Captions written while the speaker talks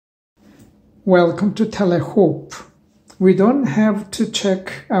Welcome to TeleHope. We don't have to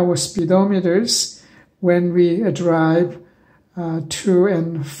check our speedometers when we drive to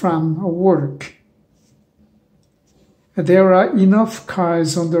and from work. There are enough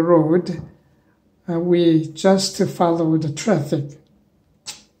cars on the road. We just follow the traffic.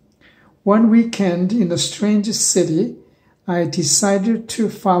 One weekend in a strange city, I decided to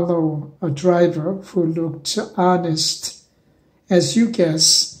follow a driver who looked honest. As you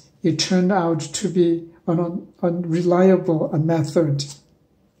guess, it turned out to be an unreliable method.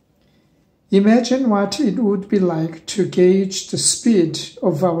 Imagine what it would be like to gauge the speed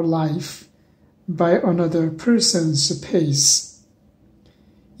of our life by another person's pace.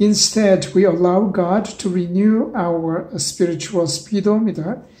 Instead, we allow God to renew our spiritual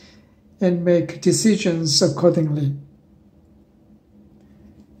speedometer and make decisions accordingly.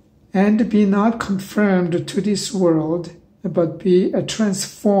 And be not conformed to this world, but be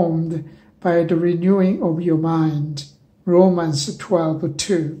transformed by the renewing of your mind. Romans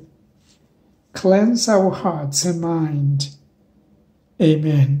 12:2. Cleanse our hearts and mind.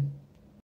 Amen.